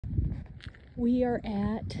We are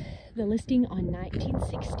at the listing on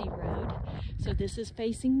 1960 Road. So this is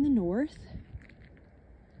facing the north.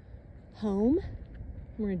 Home.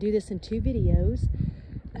 We're going to do this in 2 videos.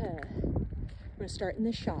 We're going to start in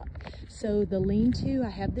the shop. So the lean-to,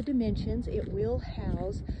 I have the dimensions. It will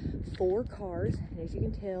house 4 cars. And as you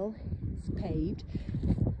can tell, it's paved.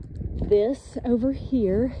 This over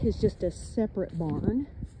here is just a separate barn.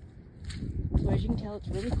 So as you can tell, it's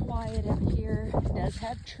really quiet up here. It does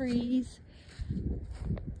have trees.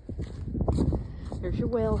 There's your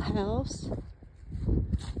well house.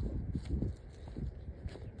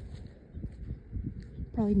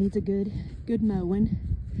 Probably needs a good mowing.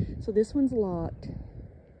 So this one's locked.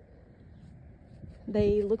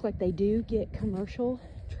 They look like they do get commercial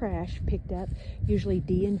trash picked up. Usually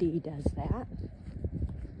D&D does that.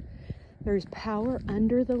 There's power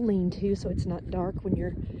under the lean-to, so it's not dark when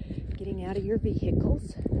you're getting out of your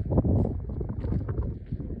vehicles.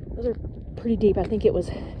 Those are pretty deep. I think it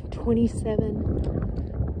was 27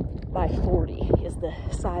 by 40 is the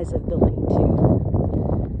size of the lean-to.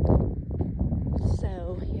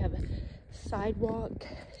 So you have a sidewalk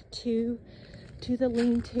to the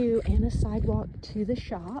lean-to and a sidewalk to the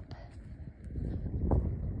shop.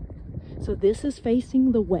 So this is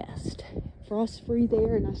facing the west. Frost-free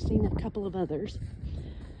there, and I've seen a couple of others.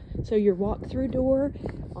 So your walk-through door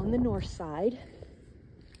on the north side.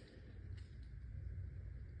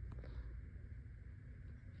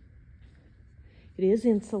 It is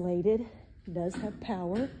insulated, it does have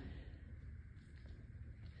power.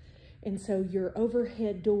 And so your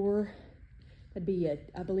overhead door, that'd be,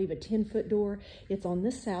 I believe, a 10-foot door. It's on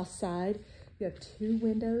the south side. You have 2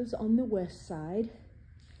 windows on the west side.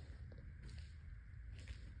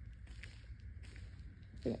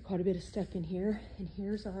 We got quite a bit of stuff in here. And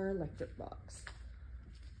here's our electric box.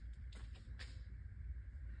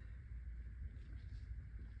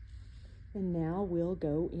 And now we'll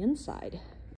go inside.